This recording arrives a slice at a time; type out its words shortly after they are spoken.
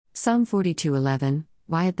Psalm 42:11.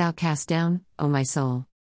 Why art thou cast down, O my soul?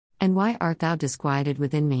 And why art thou disquieted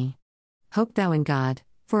within me? Hope thou in God,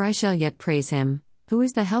 for I shall yet praise him, who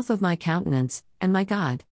is the health of my countenance, and my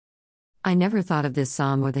God. I never thought of this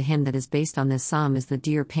psalm or the hymn that is based on this psalm as the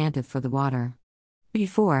deer panteth for the water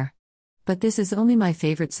before. But this is only my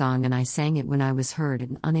favorite song, and I sang it when I was hurt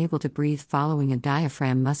and unable to breathe following a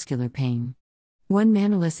diaphragm muscular pain. One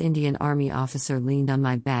mannerless Indian Army officer leaned on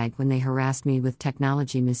my bag when they harassed me with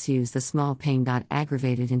technology misuse. The small pain got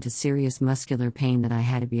aggravated into serious muscular pain that I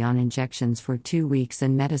had to be on injections for 2 weeks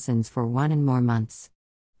and medicines for 1 and more months.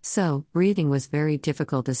 So, breathing was very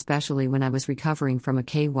difficult, especially when I was recovering from a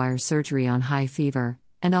K-wire surgery on high fever,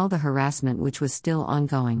 and all the harassment which was still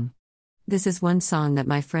ongoing. This is one song that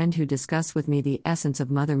my friend who discussed with me the essence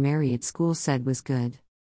of Mother Mary at school said was good.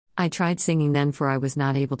 I tried singing then, for I was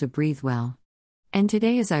not able to breathe well. And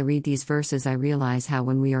today, as I read these verses, I realize how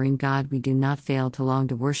when we are in God we do not fail to long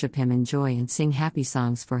to worship him in joy and sing happy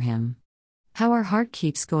songs for him. How our heart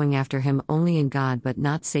keeps going after him only in God but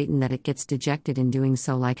not Satan, that it gets dejected in doing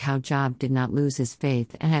so, like how Job did not lose his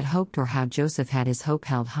faith and had hoped, or how Joseph had his hope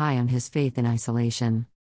held high on his faith in isolation.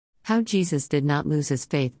 How Jesus did not lose his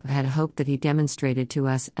faith but had hope that he demonstrated to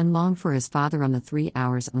us, and longed for his Father on the 3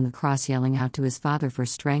 hours on the cross, yelling out to his Father for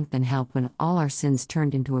strength and help when all our sins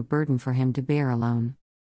turned into a burden for him to bear alone.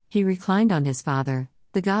 He reclined on his Father,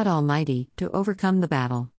 the God Almighty, to overcome the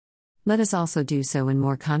battle. Let us also do so in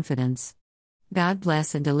more confidence. God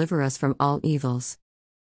bless and deliver us from all evils.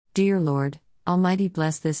 Dear Lord, Almighty,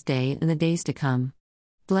 bless this day and the days to come.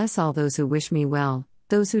 Bless all those who wish me well,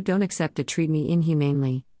 those who don't accept to treat me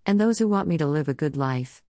inhumanely, and those who want me to live a good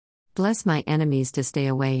life. Bless my enemies to stay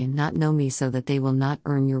away and not know me, so that they will not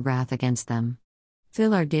earn your wrath against them.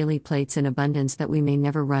 Fill our daily plates in abundance, that we may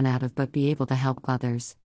never run out of but be able to help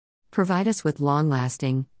others. Provide us with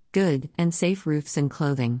long-lasting, good, and safe roofs and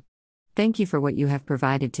clothing. Thank you for what you have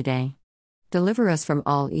provided today. Deliver us from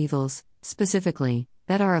all evils, specifically,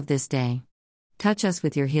 that are of this day. Touch us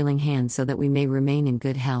with your healing hand so that we may remain in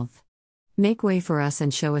good health. Make way for us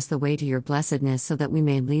and show us the way to your blessedness, so that we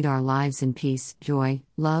may lead our lives in peace, joy,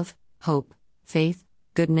 love, hope, faith,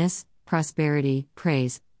 goodness, prosperity,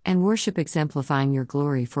 praise, and worship, exemplifying your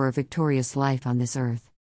glory for a victorious life on this earth.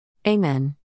 Amen.